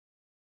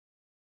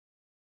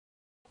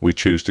We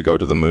choose to go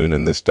to the moon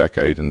in this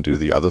decade and do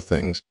the other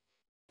things,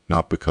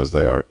 not because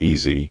they are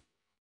easy,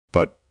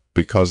 but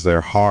because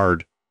they're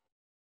hard,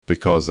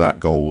 because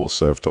that goal will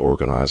serve to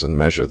organize and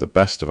measure the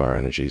best of our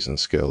energies and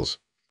skills.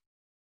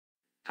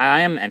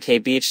 I am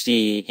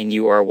MKBHD, and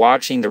you are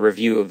watching the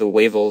review of the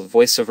Wavel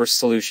Voiceover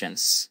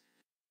solutions.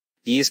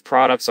 These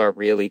products are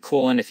really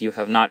cool, and if you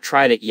have not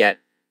tried it yet,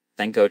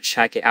 then go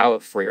check it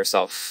out for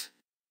yourself.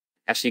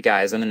 Catch you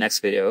guys in the next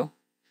video.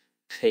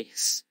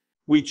 Peace.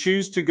 We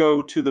choose to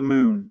go to the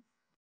moon.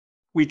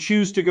 We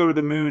choose to go to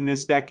the moon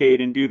this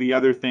decade and do the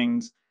other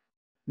things,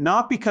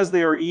 not because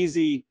they are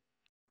easy,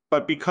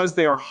 but because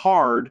they are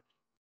hard,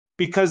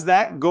 because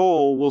that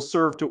goal will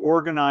serve to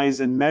organize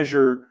and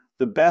measure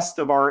the best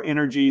of our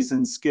energies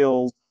and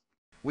skills.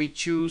 We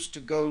choose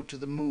to go to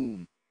the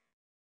moon.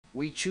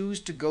 We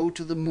choose to go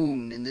to the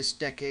moon in this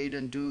decade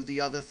and do the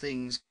other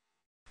things,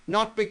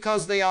 not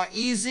because they are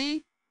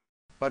easy,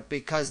 but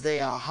because they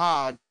are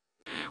hard.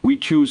 We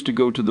choose to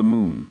go to the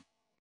moon.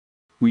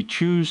 We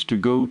choose to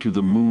go to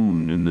the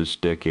moon in this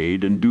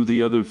decade and do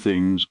the other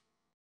things,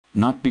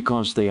 not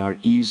because they are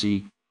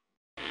easy,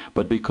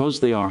 but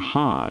because they are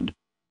hard.